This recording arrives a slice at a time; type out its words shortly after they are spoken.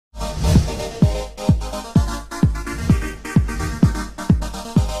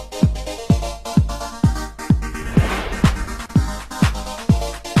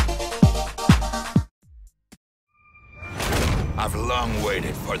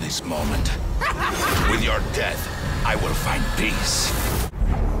for this moment. With your death, I will find peace.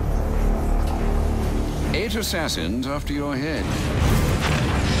 8 assassins after your head.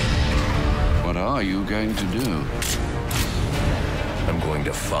 What are you going to do? I'm going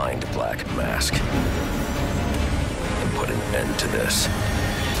to find Black Mask and put an end to this.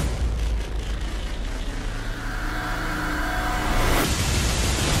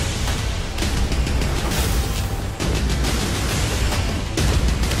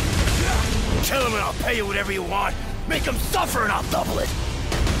 Kill him and I'll pay you whatever you want. Make him suffer and I'll double it.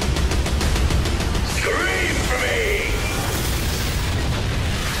 Scream for me!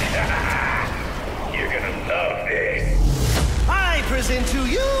 You're gonna love this. I present to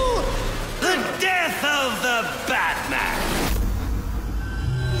you the death of the Batman.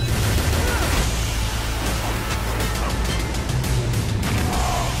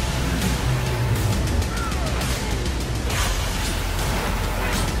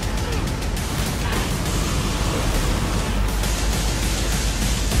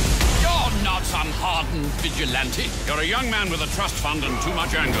 Some hardened vigilante. You're a young man with a trust fund and too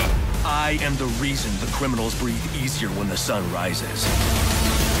much anger. I am the reason the criminals breathe easier when the sun rises.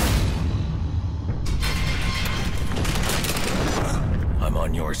 I'm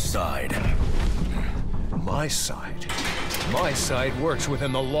on your side. My side? My side works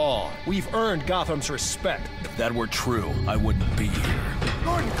within the law. We've earned Gotham's respect. If that were true, I wouldn't be here.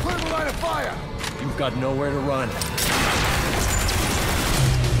 Gordon, clear the line of fire! You've got nowhere to run.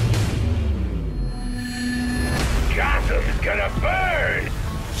 Gotham's gonna burn!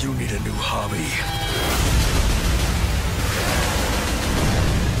 You need a new hobby.